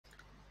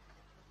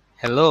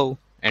Hello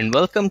and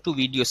welcome to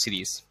video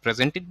series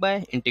presented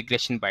by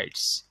Integration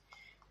Bytes.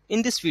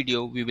 In this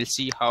video, we will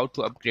see how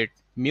to upgrade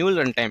Mule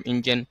Runtime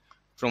engine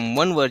from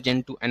one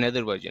version to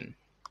another version.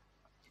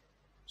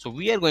 So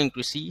we are going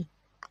to see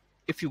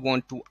if you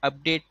want to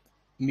update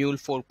Mule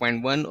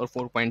 4.1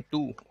 or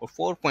 4.2 or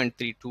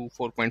 4.3 to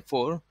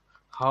 4.4,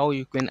 how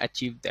you can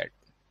achieve that.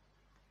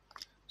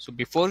 So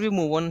before we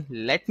move on,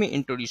 let me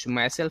introduce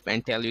myself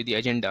and tell you the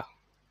agenda.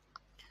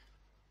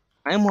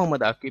 I am Mohammad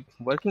Akib,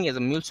 working as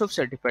a MuleSoft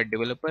certified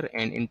developer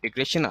and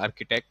integration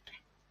architect.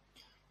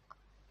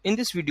 In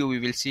this video, we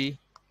will see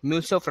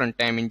MuleSoft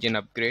Runtime engine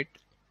upgrade,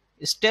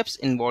 steps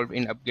involved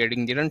in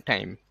upgrading the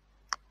runtime.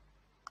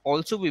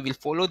 Also, we will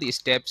follow these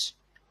steps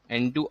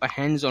and do a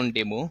hands-on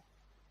demo.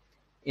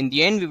 In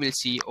the end, we will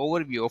see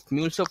overview of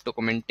MuleSoft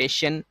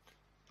documentation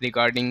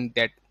regarding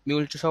that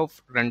MuleSoft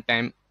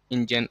Runtime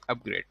engine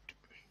upgrade.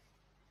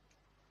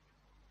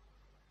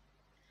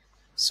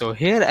 So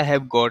here I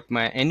have got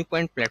my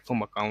Anypoint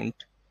platform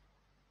account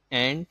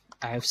and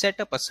I have set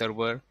up a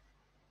server,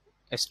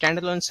 a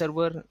standalone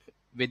server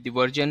with the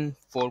version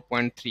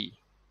 4.3.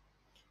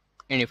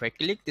 And if I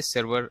click this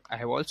server, I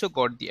have also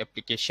got the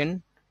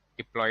application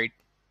deployed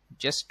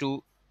just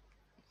to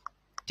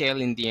tell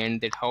in the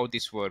end that how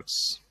this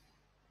works.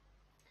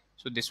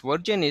 So this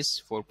version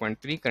is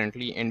 4.3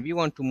 currently and we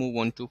want to move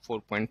on to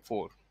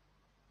 4.4.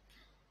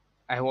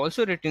 I have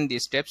also written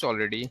these steps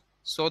already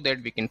so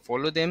that we can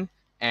follow them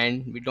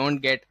and we don't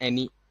get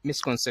any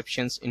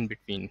misconceptions in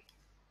between.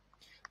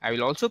 I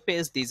will also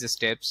paste these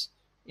steps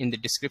in the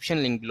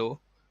description link below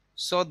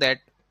so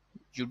that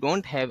you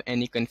don't have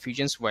any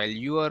confusions while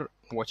you are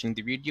watching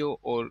the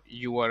video or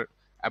you are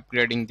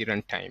upgrading the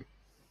runtime.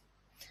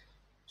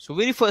 So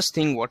very first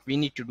thing what we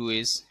need to do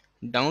is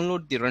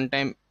download the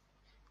runtime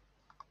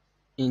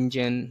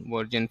engine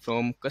version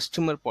from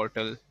customer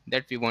portal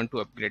that we want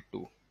to upgrade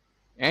to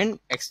and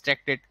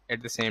extract it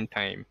at the same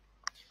time.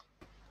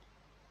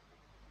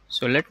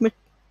 So let me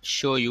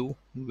show you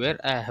where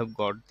I have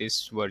got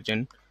this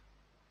version.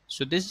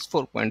 So this is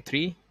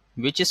 4.3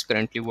 which is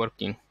currently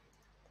working.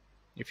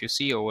 If you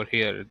see over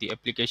here the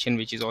application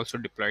which is also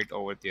deployed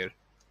over there.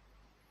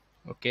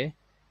 Okay,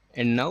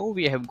 and now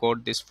we have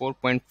got this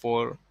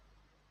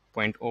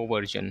 4.4.0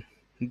 version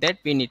that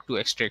we need to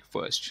extract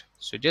first.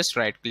 So just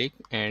right click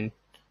and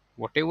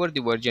whatever the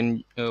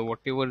version,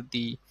 whatever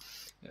the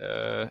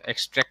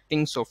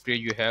extracting software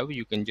you have,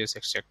 you can just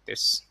extract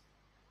this.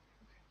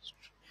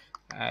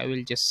 I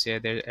will just say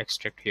that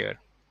extract here.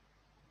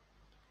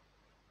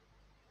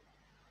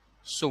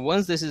 So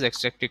once this is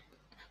extracted,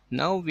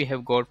 now we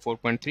have got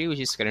 4.3 which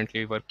is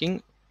currently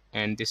working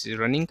and this is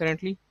running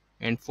currently,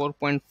 and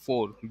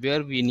 4.4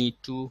 where we need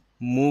to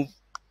move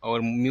our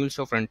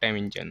MuleSoft runtime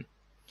engine.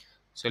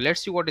 So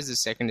let's see what is the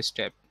second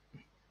step.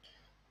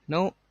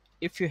 Now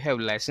if you have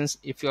license,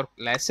 if you're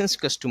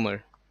licensed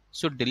customer,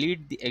 so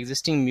delete the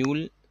existing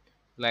mule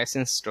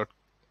license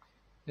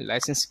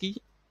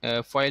key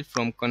file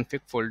from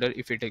config folder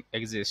if it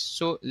exists.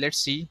 So let's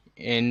see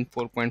in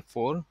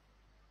 4.4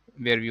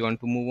 where we want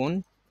to move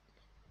on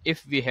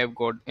if we have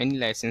got any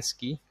license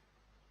key.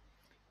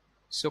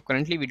 So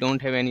currently we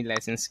don't have any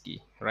license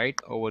key right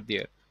over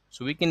there,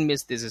 so we can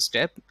miss this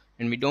step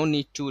and we don't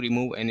need to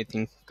remove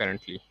anything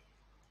currently.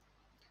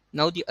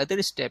 Now the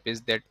other step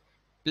is that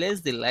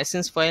place the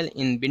license file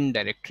in bin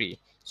directory.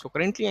 So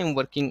currently I'm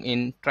working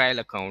in trial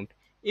account.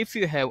 If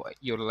you have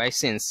your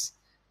license,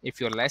 if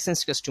you're a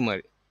licensed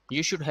customer,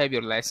 you should have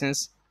your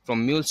license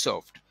from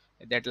MuleSoft.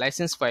 That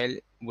license file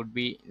would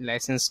be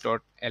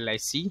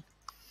license.lic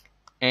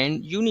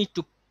and you need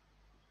to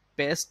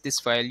paste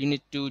this file, you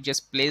need to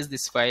just place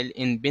this file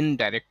in bin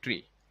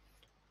directory.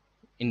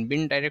 In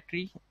bin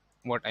directory,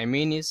 what I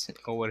mean is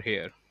over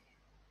here.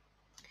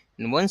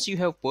 And once you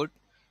have put,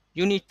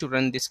 you need to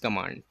run this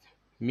command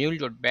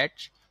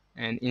mule.batch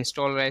and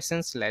install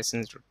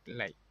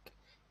license.like.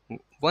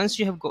 Once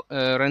you have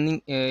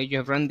you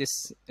have run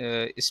this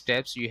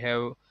steps, you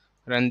have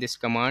run this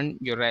command,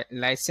 your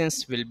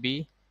license will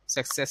be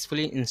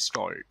successfully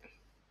installed.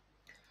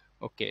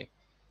 Okay,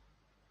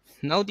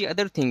 now the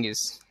other thing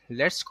is,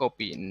 let's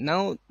copy.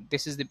 Now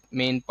this is the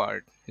main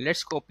part.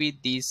 Let's copy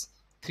these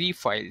three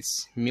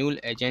files: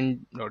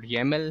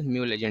 mule-agent.yml,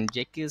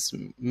 mule-agent.jks,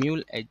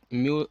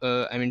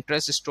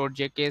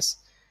 truststore.jks,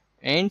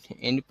 and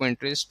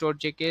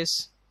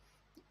anypoint-truststore.jks.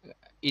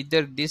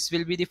 Either this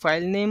will be the file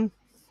name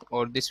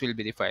or this will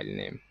be the file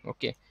name.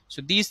 Okay,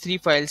 so these three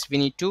files we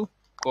need to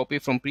copy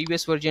from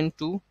previous version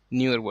to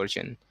newer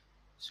version.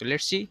 So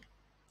let's see.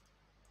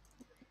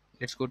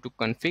 Let's go to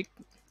config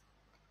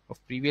of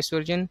previous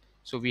version.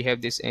 So we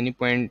have this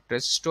anypoint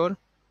trust store.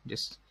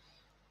 Just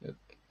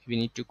we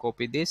need to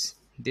copy this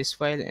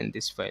file and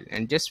this file,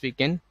 and just we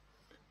can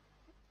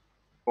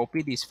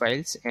copy these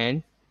files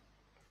and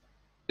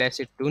place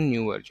it to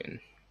new version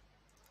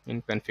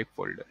in config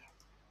folder.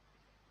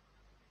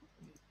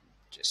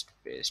 Just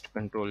paste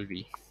Control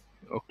V.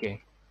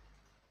 Okay.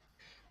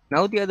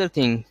 Now the other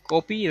thing,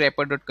 copy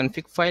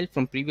wrapper.conf file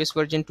from previous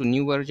version to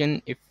new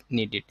version if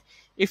needed.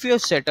 If you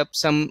have set up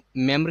some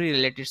memory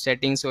related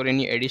settings or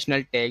any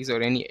additional tags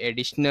or any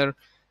additional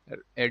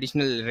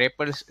additional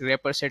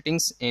wrapper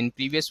settings in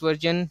previous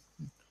version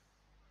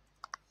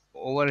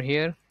over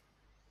here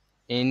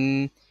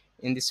in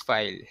this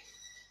file,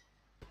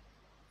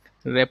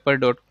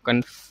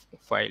 wrapper.conf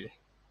file.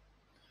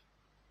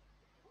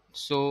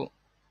 So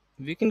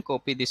we can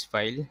copy this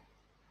file.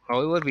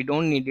 However, we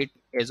don't need it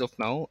as of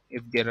now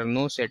if there are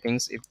no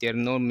settings, if there are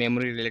no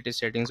memory related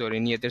settings or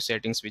any other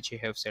settings which you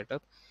have set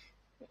up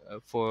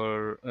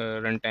for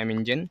runtime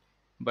engine.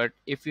 But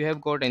if you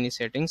have got any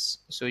settings,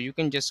 so you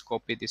can just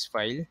copy this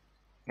file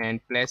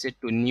and place it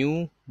to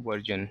new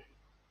version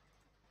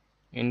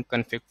in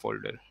config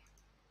folder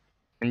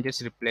and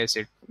just replace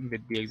it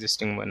with the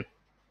existing one.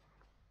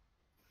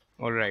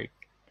 Alright,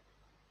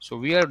 so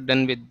we are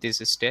done with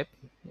this step,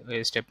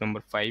 step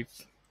number 5.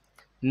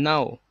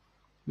 Now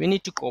we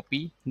need to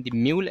copy the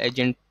mule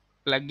agent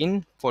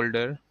plugin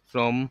folder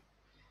from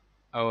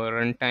our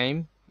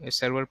runtime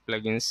server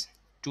plugins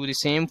to the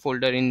same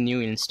folder in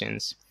new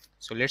instance.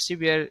 So let's see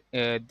where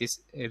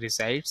this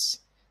resides,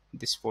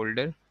 this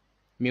folder,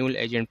 mule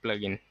agent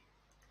plugin.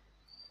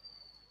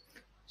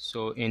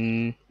 So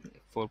in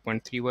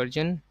 4.3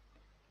 version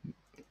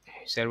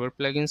server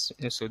plugins,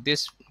 so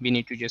this we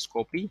need to just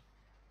copy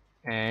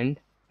and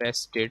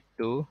paste it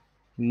to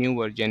new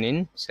version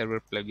in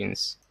server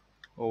plugins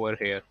over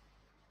here.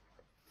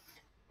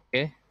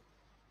 Okay,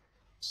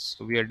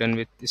 so we are done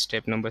with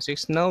step number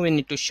 6. Now we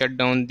need to shut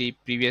down the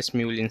previous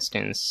mule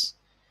instance.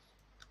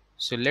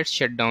 So let's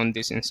shut down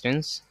this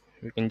instance.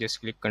 We can just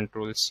click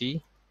Ctrl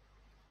C.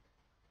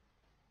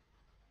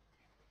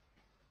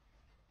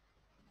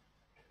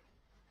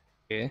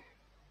 Okay,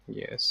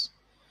 yes.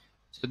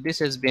 So this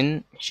has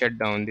been shut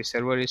down. The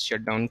server is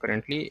shut down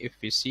currently. If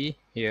we see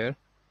here,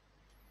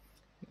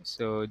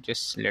 so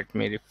just let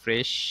me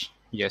refresh.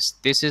 Yes,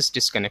 this is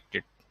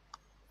disconnected.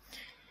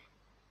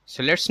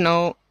 So let's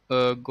now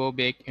go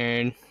back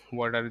and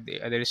what are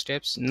the other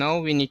steps. Now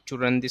we need to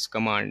run this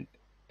command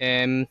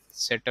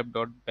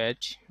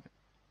setup.batch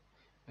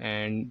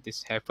and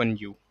this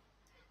 -u.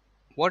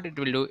 What it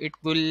will do, it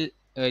will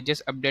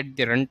just update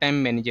the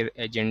runtime manager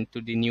agent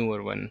to the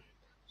newer one.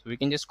 So we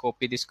can just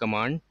copy this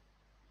command.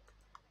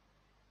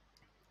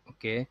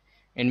 Okay,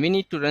 and we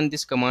need to run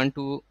this command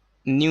to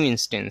new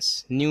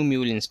instance, new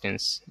mule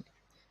instance.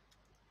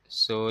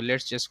 So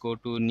let's just go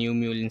to new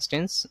mule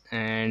instance,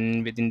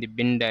 and within the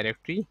bin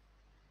directory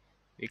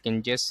we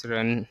can just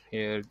run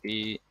here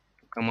the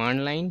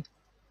command line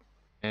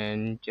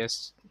and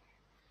just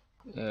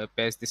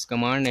paste this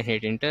command and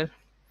hit enter.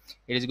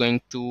 It is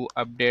going to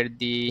update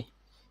the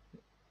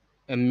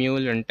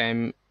mule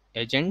runtime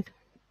agent,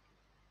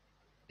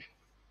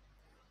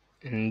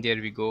 and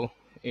there we go,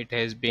 it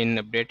has been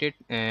updated,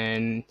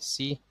 and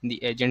see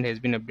the agent has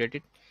been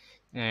updated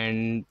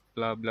and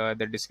blah blah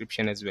the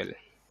description as well.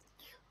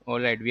 All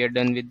right, we are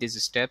done with this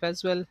step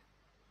as well.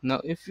 Now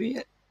if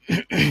we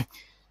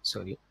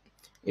sorry,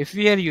 if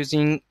we are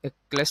using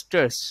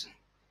clusters,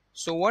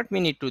 so what we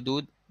need to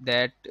do,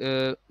 that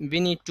we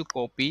need to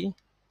copy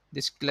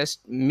this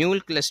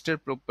mule cluster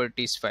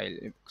properties file.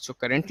 So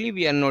currently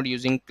we are not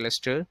using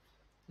cluster.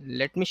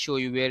 Let me show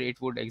you where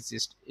it would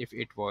exist if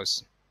it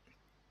was.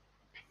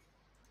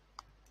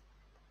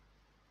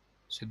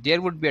 So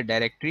there would be a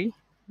directory,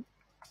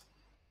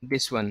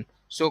 this one.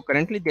 So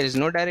currently there is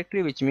no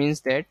directory, which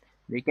means that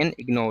we can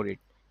ignore it.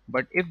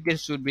 But if there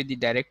should be the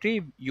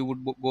directory, you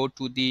would go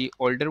to the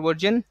older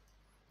version,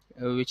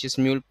 which is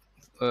mule.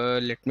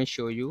 Let me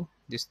show you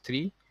this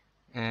 3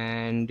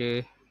 and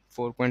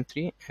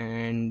 4.3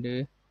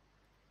 and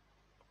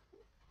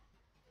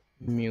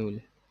mule.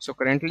 So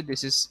currently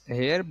this is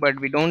here, but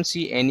we don't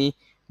see any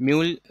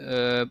mule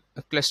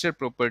cluster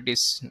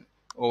properties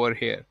over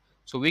here.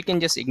 So we can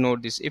just ignore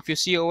this. If you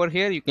see over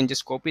here, you can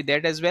just copy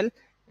that as well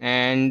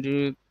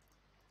and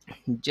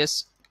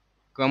just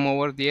come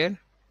over there,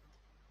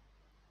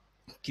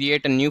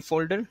 create a new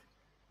folder.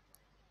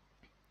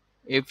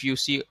 If you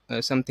see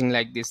something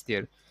like this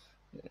there,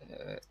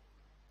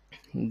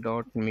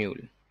 dot mule,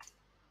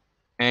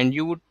 and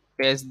you would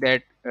paste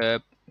that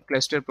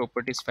cluster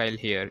properties file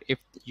here if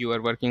you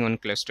are working on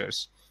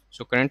clusters.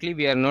 So currently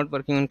we are not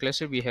working on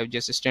cluster, we have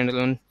just a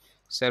standalone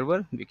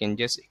server, we can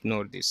just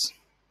ignore this.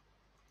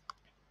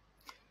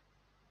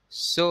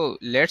 So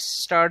let's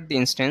start the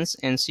instance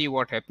and see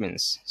what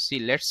happens. See,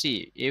 let's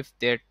see if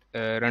that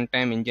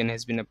runtime engine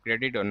has been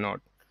upgraded or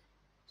not.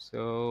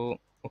 So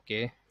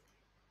okay,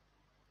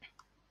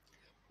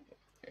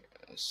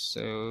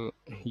 so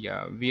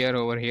yeah, we are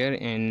over here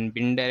in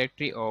bin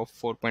directory of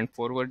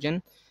 4.4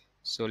 version.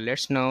 So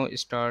let's now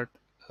start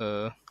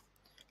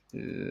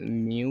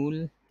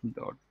mule.bat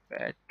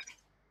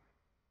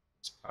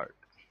start.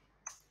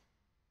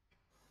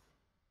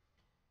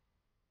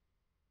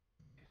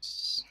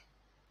 Yes.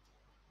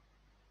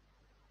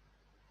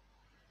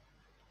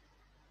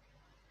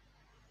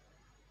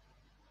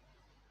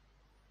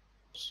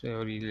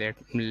 Sorry, let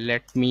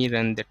me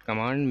run that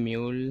command,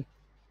 mule.bat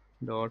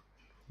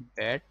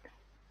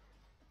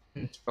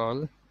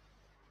install,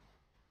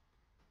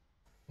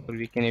 or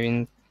we can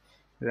even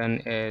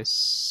run as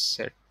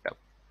setup.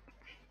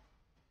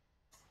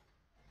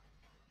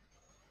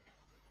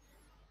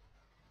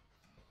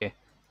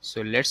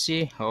 So let's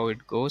see how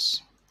it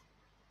goes.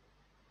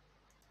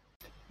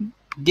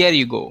 There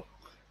you go.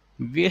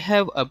 We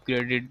have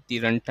upgraded the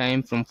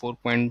runtime from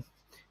 4.3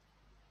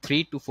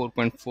 to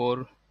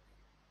 4.4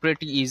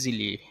 pretty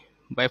easily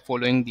by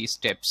following these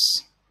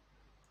steps.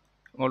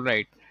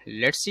 Alright,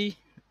 let's see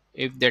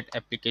if that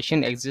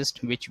application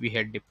exists which we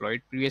had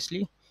deployed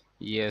previously.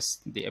 Yes,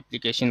 the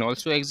application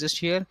also exists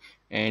here,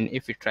 and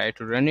if we try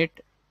to run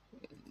it,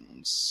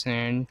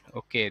 and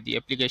okay, the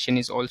application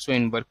is also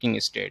in working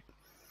state.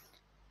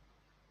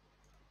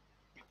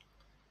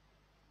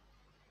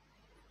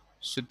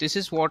 So this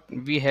is what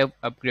we have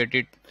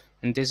upgraded,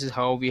 and this is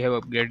how we have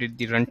upgraded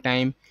the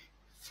runtime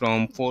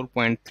from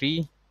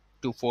 4.3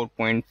 to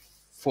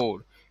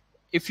 4.4.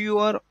 If you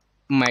are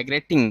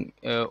migrating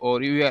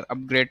or you are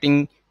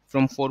upgrading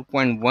from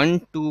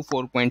 4.1 to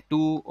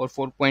 4.2 or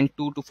 4.2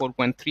 to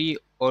 4.3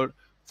 or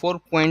 4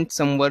 point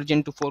some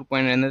version to 4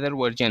 point another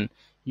version,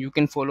 you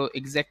can follow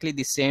exactly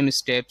the same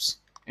steps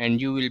and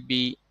you will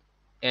be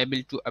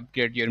able to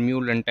upgrade your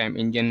Mule Runtime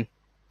engine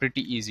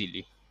pretty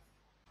easily.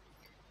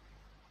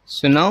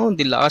 So now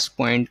the last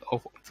point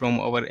from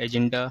our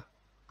agenda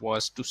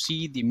was to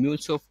see the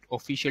MuleSoft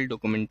official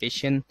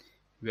documentation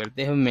where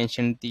they have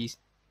mentioned the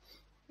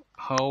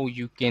how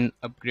you can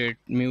upgrade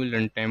Mule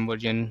Runtime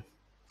version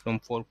from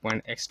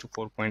 4.x to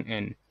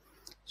 4.n.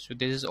 So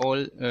this is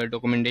all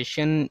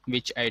documentation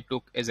which I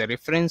took as a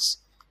reference.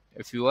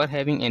 If you are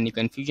having any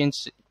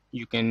confusions,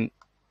 you can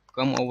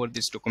come over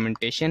this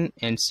documentation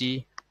and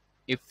see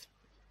if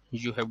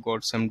you have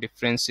got some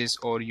differences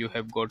or you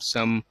have got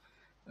some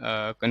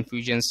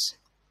confusions.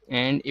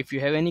 And if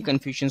you have any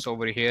confusions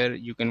over here,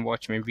 you can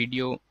watch my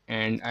video,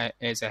 and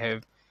as I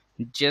have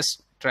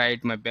just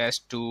tried my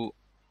best to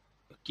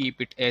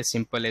keep it as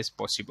simple as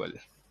possible.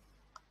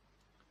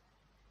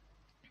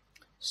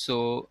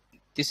 So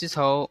this is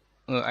how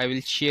I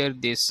will share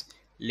this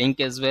link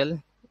as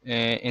well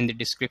in the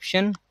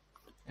description,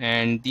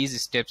 and these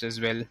steps as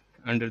well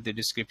under the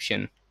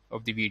description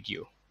of the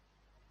video.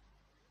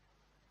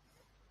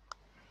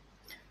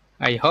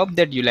 I hope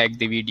that you liked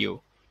the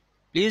video.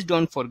 Please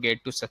don't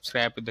forget to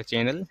subscribe to the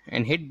channel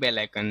and hit bell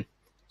icon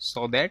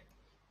so that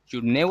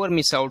you never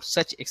miss out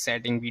such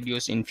exciting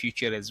videos in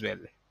future as well.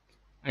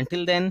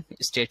 Until then,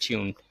 stay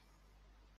tuned.